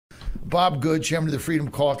Bob Good, chairman of the Freedom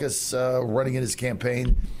Caucus, running in his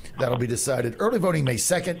campaign. That'll be decided. Early voting May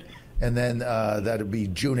 2nd, and then that'll be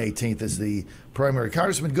June 18th is the primary.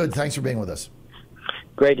 Congressman Good, thanks for being with us.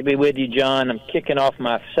 Great to be with you, John. I'm kicking off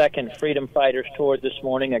my second Freedom Fighters tour this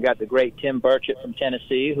morning. I got the great Tim Burchett from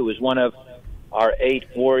Tennessee, who was one of our 8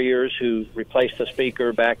 warriors who replaced the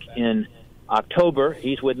speaker back in October.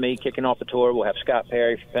 He's with me kicking off the tour. We'll have Scott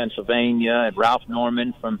Perry from Pennsylvania and Ralph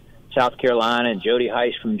Norman from South Carolina and Jody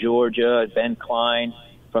Heiss from Georgia and Ben Klein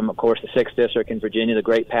from, of course, the 6th District in Virginia, the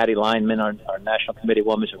great Patty Lineman, our National Committee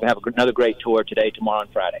woman. So we have another great tour today, tomorrow,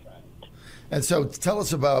 and Friday. And so tell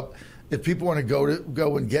us about, if people want to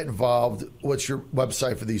go and get involved, what's your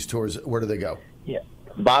website for these tours? Where do they go? Yeah,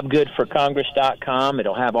 BobGoodForCongress.com.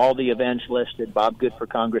 It'll have all the events listed,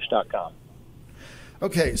 BobGoodForCongress.com.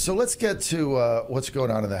 Okay, so let's get to what's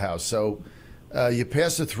going on in the House. So you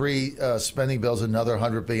passed the 3 spending bills, another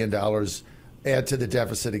 $100 billion, add to the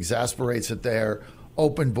deficit, exasperates it there,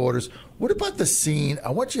 open borders. What about the scene?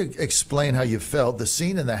 I want you to explain how you felt, the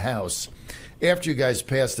scene in the House after you guys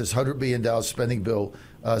passed this $100 billion spending bill,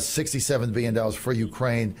 $67 billion for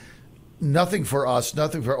Ukraine, nothing for us,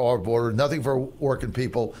 nothing for our border, nothing for working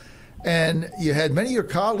people. And you had many of your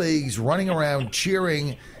colleagues running around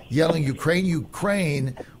cheering, yelling Ukraine,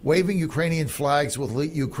 Ukraine, waving Ukrainian flags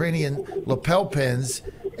with Ukrainian lapel pins,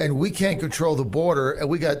 and we can't control the border, and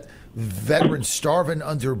we got veterans starving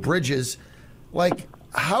under bridges. Like,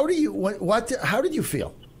 how did you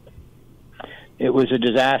feel? It was a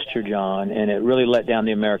disaster, John, and it really let down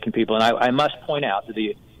the American people. And I must point out that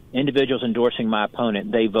the individuals endorsing my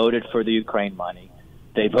opponent, they voted for the Ukraine money.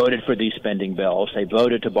 They voted for these spending bills. They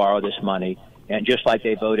voted to borrow this money. And just like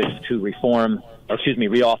they voted to reauthorize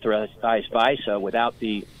FISA without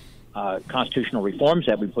the constitutional reforms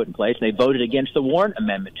that we put in place, they voted against the Warren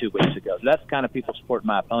Amendment 2 weeks ago. So that's the kind of people supporting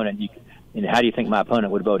my opponent. And how do you think my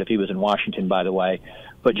opponent would vote if he was in Washington, by the way?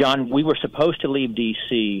 But, John, we were supposed to leave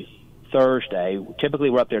D.C. Thursday. Typically,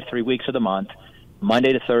 we're up there 3 weeks of the month,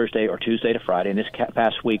 Monday to Thursday or Tuesday to Friday. And this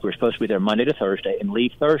past week, we're supposed to be there Monday to Thursday and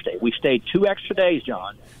leave Thursday. We stayed 2 extra days,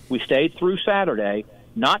 John. We stayed through Saturday,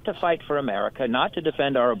 not to fight for America, not to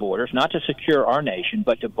defend our borders, not to secure our nation,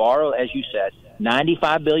 but to borrow, as you said,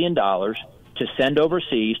 $95 billion to send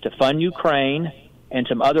overseas to fund Ukraine and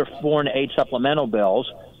some other foreign aid supplemental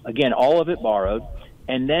bills. Again, all of it borrowed.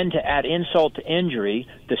 And then to add insult to injury,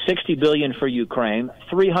 the $60 billion for Ukraine,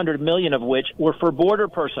 $300 million of which were for border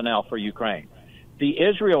personnel for Ukraine. The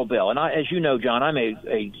Israel bill, and as you know, John, I'm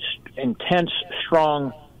a intense,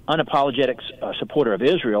 strong, unapologetic supporter of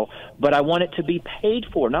Israel, but I want it to be paid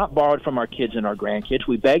for, not borrowed from our kids and our grandkids.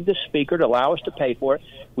 We begged the Speaker to allow us to pay for it.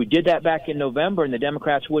 We did that back in November, and the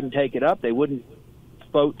Democrats wouldn't take it up. They wouldn't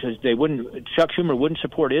vote. Chuck Schumer wouldn't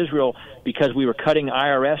support Israel because we were cutting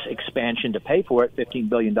IRS expansion to pay for it, $15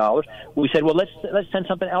 billion. We said, well, let's send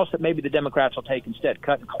something else that maybe the Democrats will take instead,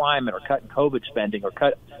 cutting climate or cutting COVID spending or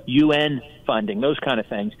cut UN funding, those kind of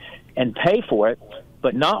things, and pay for it.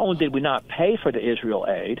 But not only did we not pay for the Israel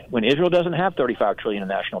aid, when Israel doesn't have $35 trillion in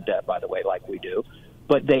national debt, by the way, like we do,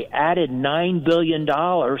 but they added $9 billion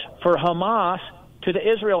for Hamas to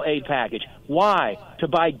the Israel aid package. Why? To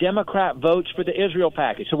buy Democrat votes for the Israel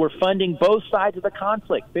package. So we're funding both sides of the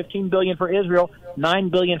conflict, $15 billion for Israel,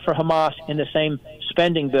 $9 billion for Hamas in the same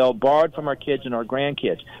spending bill borrowed from our kids and our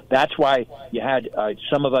grandkids. That's why you had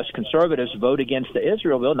some of us conservatives vote against the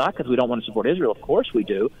Israel bill, not because we don't want to support Israel. Of course we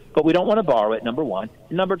do, but we don't want to borrow it, number one.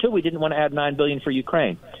 And number two, we didn't want to add $9 billion for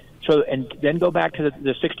Ukraine. So, and then go back to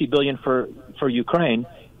the $60 billion for Ukraine.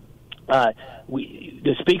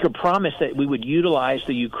 The Speaker promised that we would utilize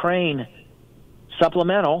the Ukraine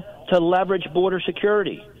supplemental to leverage border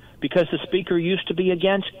security because the Speaker used to be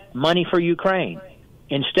against money for Ukraine.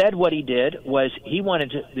 Instead, what he did was he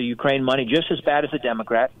wanted the Ukraine money just as bad as the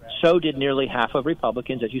Democrat. So did nearly half of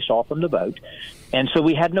Republicans, as you saw from the vote. And so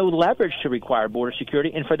we had no leverage to require border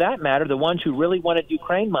security. And for that matter, the ones who really wanted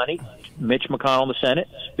Ukraine money, Mitch McConnell in the Senate,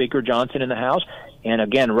 Speaker Johnson in the House, and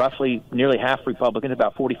again, roughly nearly half Republicans,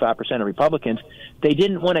 about 45% of Republicans, they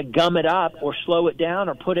didn't want to gum it up or slow it down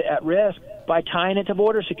or put it at risk by tying it to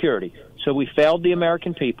border security. So we failed the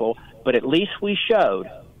American people, but at least we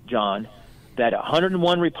showed, John, that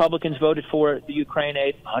 101 Republicans voted for the Ukraine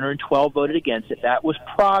aid, 112 voted against it. That was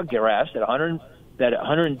progress. That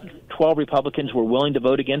 112 Republicans were willing to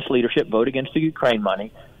vote against leadership, vote against the Ukraine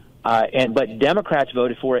money, but Democrats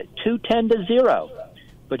voted for it 210-0.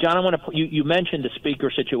 But John, I want to. You mentioned the Speaker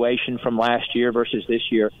situation from last year versus this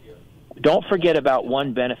year. Don't forget about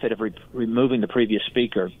one benefit of removing the previous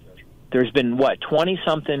Speaker. There's been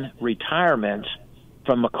 20-something retirements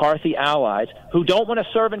from McCarthy allies who don't want to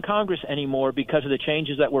serve in Congress anymore because of the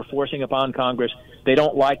changes that we're forcing upon Congress. They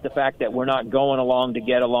don't like the fact that we're not going along to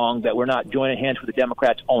get along, that we're not joining hands with the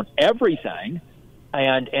Democrats on everything.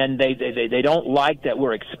 And they don't like that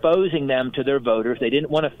we're exposing them to their voters. They didn't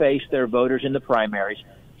want to face their voters in the primaries.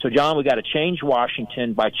 So, John, we got to change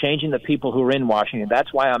Washington by changing the people who are in Washington.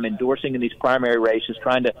 That's why I'm endorsing in these primary races,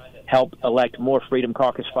 trying to help elect more Freedom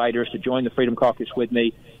Caucus fighters to join the Freedom Caucus with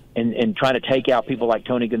me, and trying to take out people like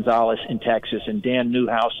Tony Gonzalez in Texas and Dan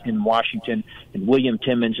Newhouse in Washington and William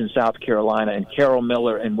Timmons in South Carolina and Carol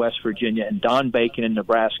Miller in West Virginia and Don Bacon in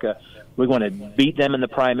Nebraska. We're going to beat them in the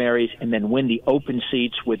primaries and then win the open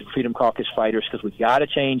seats with Freedom Caucus fighters, because we've got to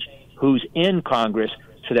change who's in Congress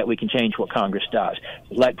so that we can change what Congress does.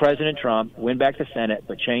 Let President Trump win back the Senate,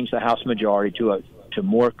 but change the House majority to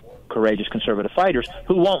more courageous conservative fighters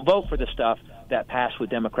who won't vote for the stuff that passed with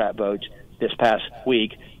Democrat votes this past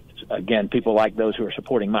week. Again, people like those who are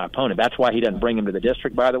supporting my opponent. That's why he doesn't bring him to the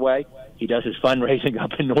district, by the way. He does his fundraising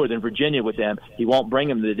up in Northern Virginia with them. He won't bring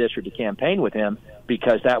him to the district to campaign with him,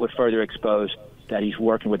 because that would further expose that he's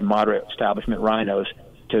working with moderate establishment rhinos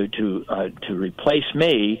to replace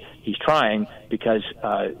me. He's trying, because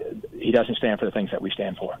he doesn't stand for the things that we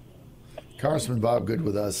stand for. Congressman Bob Good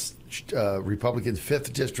with us, Republican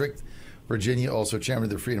 5th District, Virginia, also chairman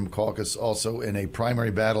of the Freedom Caucus, also in a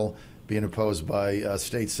primary battle being opposed by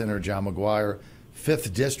State Senator John McGuire.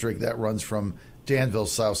 5th District, that runs from Danville,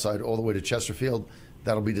 Southside, all the way to Chesterfield.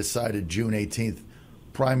 That'll be decided June 18th.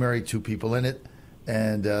 Primary, 2 people in it,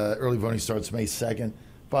 and early voting starts May 2nd.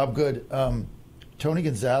 Bob Good, Tony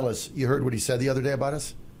Gonzalez, you heard what he said the other day about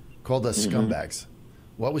us? Called us scumbags.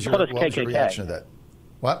 What was your reaction to that?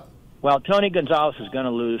 What? Well, Tony Gonzalez is going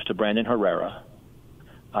to lose to Brandon Herrera.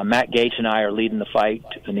 Matt Gaetz and I are leading the fight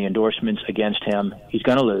and the endorsements against him. He's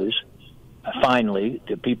going to lose. Finally,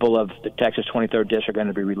 the people of the Texas 23rd District are going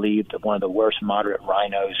to be relieved of one of the worst moderate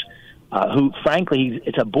rhinos, who, frankly,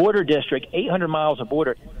 it's a border district, 800 miles of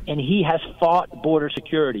border, and he has fought border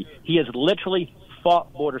security. He has literally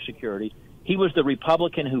fought border security. He was the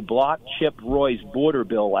Republican who blocked Chip Roy's border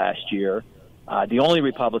bill last year, the only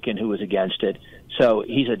Republican who was against it. So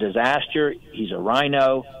he's a disaster. He's a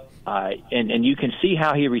rhino, and you can see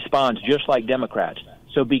how he responds, just like Democrats.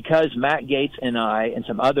 So because Matt Gaetz and I and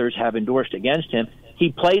some others have endorsed against him,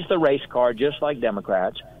 he plays the race card just like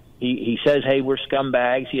Democrats. He says, hey, we're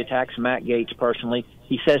scumbags. He attacks Matt Gaetz personally.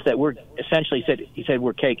 He says that we're essentially he said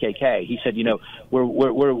we're KKK. He said, we're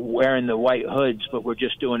wearing the white hoods, but we're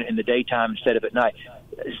just doing it in the daytime instead of at night.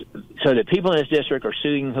 So the people in his district are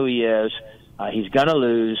suing who he is. He's going to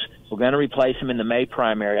lose. We're going to replace him in the May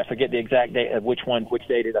primary. I forget the exact date of which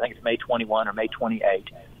date it is. I think it's May 21 or May 28.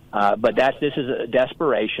 But this is a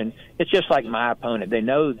desperation. It's just like my opponent. They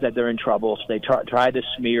know that they're in trouble, so they try the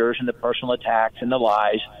smears and the personal attacks and the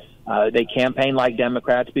lies. They campaign like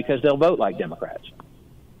Democrats because they'll vote like Democrats.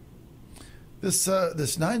 This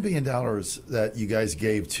 $9 billion that you guys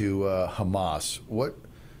gave to Hamas, what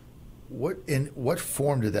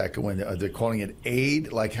form did that go in? Are they calling it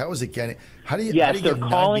aid? Like, how is it getting? How do you give $9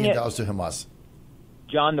 billion to Hamas?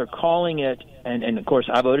 John, they're calling it, and of course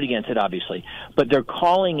I voted against it, obviously, but they're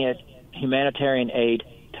calling it humanitarian aid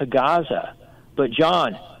to Gaza. But,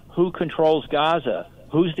 John, who controls Gaza?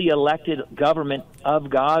 Who's the elected government of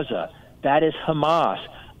Gaza? That is Hamas.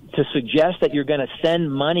 To suggest that you're going to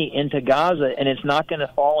send money into Gaza and it's not going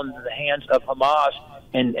to fall into the hands of Hamas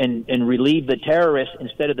and relieve the terrorists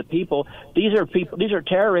instead of the people. These are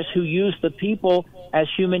terrorists who use the people as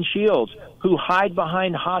human shields, who hide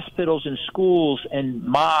behind hospitals and schools and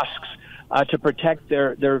mosques to protect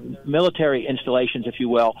their military installations, if you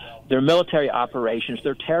will, their military operations,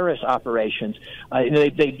 their terrorist operations.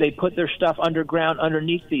 They put their stuff underground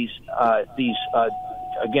underneath these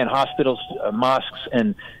again, hospitals, mosques,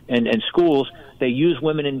 and schools. They use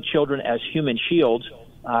women and children as human shields.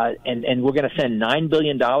 And we're going to send $9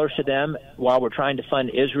 billion to them while we're trying to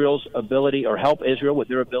fund Israel's ability, or help Israel with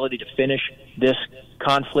their ability to finish this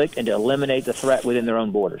conflict and to eliminate the threat within their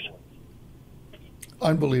own borders.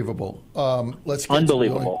 Unbelievable. Let's get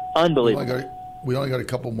unbelievable. We only got a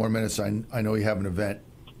couple more minutes. I know you have an event.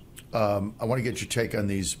 I want to get your take on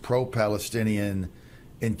these pro-Palestinian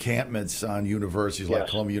encampments on universities like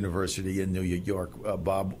Columbia University in New York.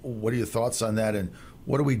 Bob, what are your thoughts on that, and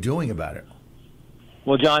what are we doing about it?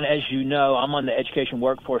 Well, John, as you know, I'm on the Education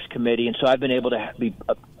Workforce Committee, and so I've been able to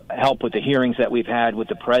help with the hearings that we've had with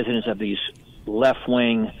the presidents of these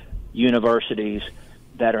left-wing universities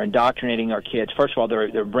that are indoctrinating our kids. First of all,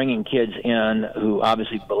 they're bringing kids in who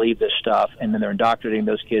obviously believe this stuff, and then they're indoctrinating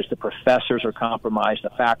those kids. The professors are compromised,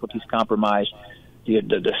 the faculty's compromised,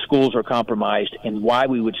 the schools are compromised, and why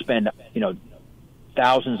we would spend,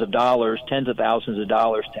 thousands of dollars, tens of thousands of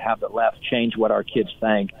dollars to have the left change what our kids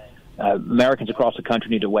think. Americans across the country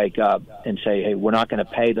need to wake up and say, hey, we're not going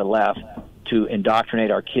to pay the left to indoctrinate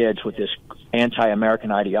our kids with this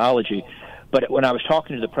anti-American ideology. But when I was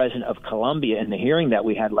talking to the president of Columbia in the hearing that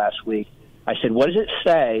we had last week, I said, what does it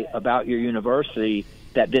say about your university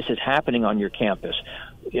that this is happening on your campus?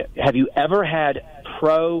 Have you ever had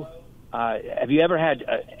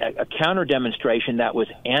a counter demonstration that was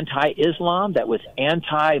anti-Islam, that was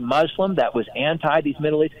anti-Muslim, that was anti these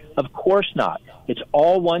Middle East? Of course not. It's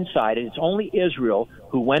all one-sided. It's only Israel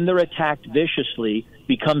who, when they're attacked viciously,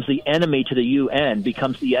 becomes the enemy to the UN,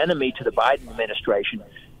 becomes the enemy to the Biden administration.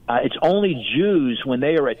 It's only Jews, when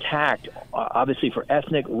they are attacked, obviously for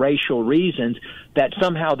ethnic, racial reasons, that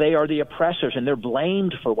somehow they are the oppressors and they're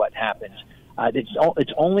blamed for what happens.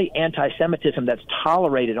 It's only anti-Semitism that's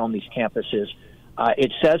tolerated on these campuses.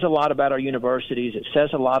 It says a lot about our universities. It says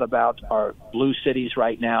a lot about our blue cities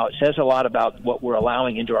right now. It says a lot about what we're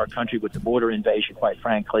allowing into our country with the border invasion, quite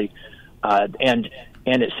frankly.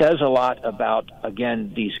 And it says a lot about,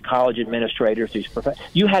 again, these college administrators,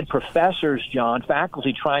 you had professors, John,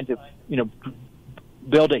 faculty trying to,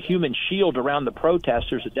 build a human shield around the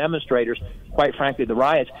protesters, the demonstrators, quite frankly, the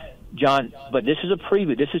riots. John, but this is a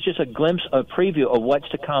preview. This is just a glimpse, a preview of what's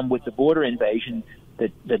to come with the border invasion.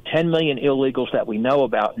 The 10 million illegals that we know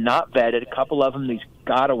about, not vetted, a couple of them, these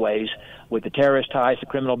gotaways with the terrorist ties, the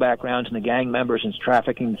criminal backgrounds, and the gang members and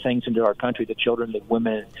trafficking things into our country, the children, the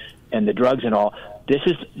women, and the drugs and all. This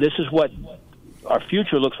is what our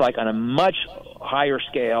future looks like on a much higher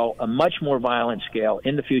scale, a much more violent scale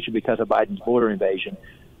in the future because of Biden's border invasion.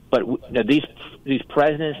 But these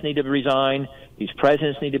presidents need to resign. These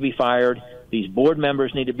presidents need to be fired. These board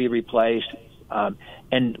members need to be replaced.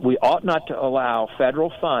 And we ought not to allow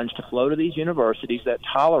federal funds to flow to these universities that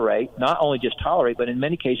tolerate, not only just tolerate, but in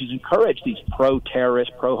many cases encourage these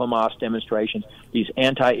pro-terrorist, pro-Hamas demonstrations, these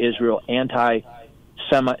anti-Israel,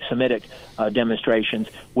 anti-Semitic demonstrations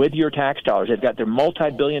with your tax dollars. They've got their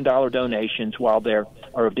multi-billion-dollar donations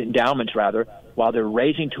or endowments rather, while they're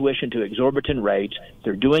raising tuition to exorbitant rates.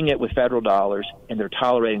 They're doing it with federal dollars, and they're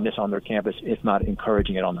tolerating this on their campus, if not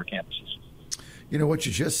encouraging it on their campuses. You know, what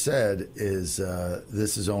you just said is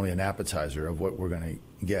this is only an appetizer of what we're going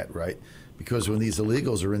to get, right? Because when these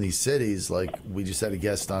illegals are in these cities, like we just had a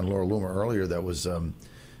guest on, Laura Loomer, earlier, that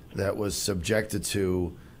was subjected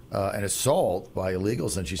to an assault by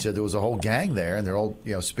illegals, and she said there was a whole gang there, and they're all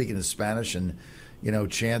speaking in Spanish and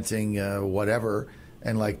chanting whatever,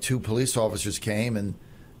 and like 2 police officers came, and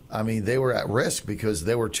I mean they were at risk because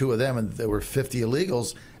there were 2 of them and there were 50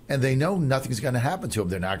 illegals. And they know nothing's going to happen to them.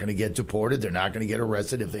 They're not going to get deported. They're not going to get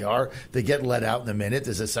arrested. If they are, they get let out in a minute.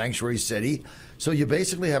 There's a sanctuary city. So you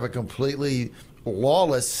basically have a completely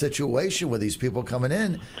lawless situation with these people coming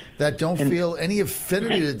in that don't feel any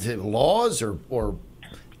affinity to laws or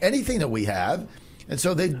anything that we have. And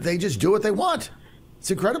so they just do what they want.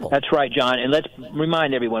 It's incredible. That's right, John. And let's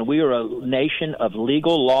remind everyone, we are a nation of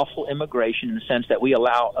legal, lawful immigration in the sense that we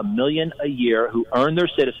allow 1 million a year who earn their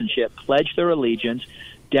citizenship, pledge their allegiance,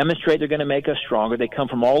 demonstrate they're going to make us stronger. They come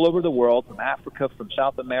from all over the world, from Africa, from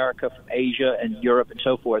South America, from Asia and Europe and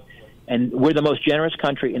so forth. And we're the most generous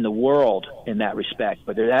country in the world in that respect.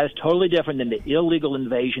 But that is totally different than the illegal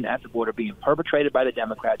invasion at the border being perpetrated by the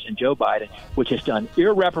Democrats and Joe Biden, which has done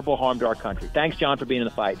irreparable harm to our country. Thanks, John, for being in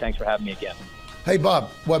the fight. Thanks for having me again. Hey, Bob,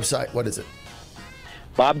 website, what is it?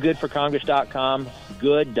 BobGoodForCongress.com,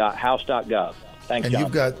 good.house.gov. Thanks, and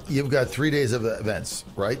John. you've got 3 days of events,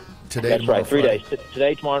 right? Today, That's tomorrow, right, 3 Friday. days.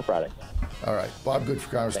 Today, tomorrow, and Friday. All right,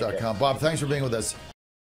 BobGoodForCongress.com. Bob, thanks for being with us.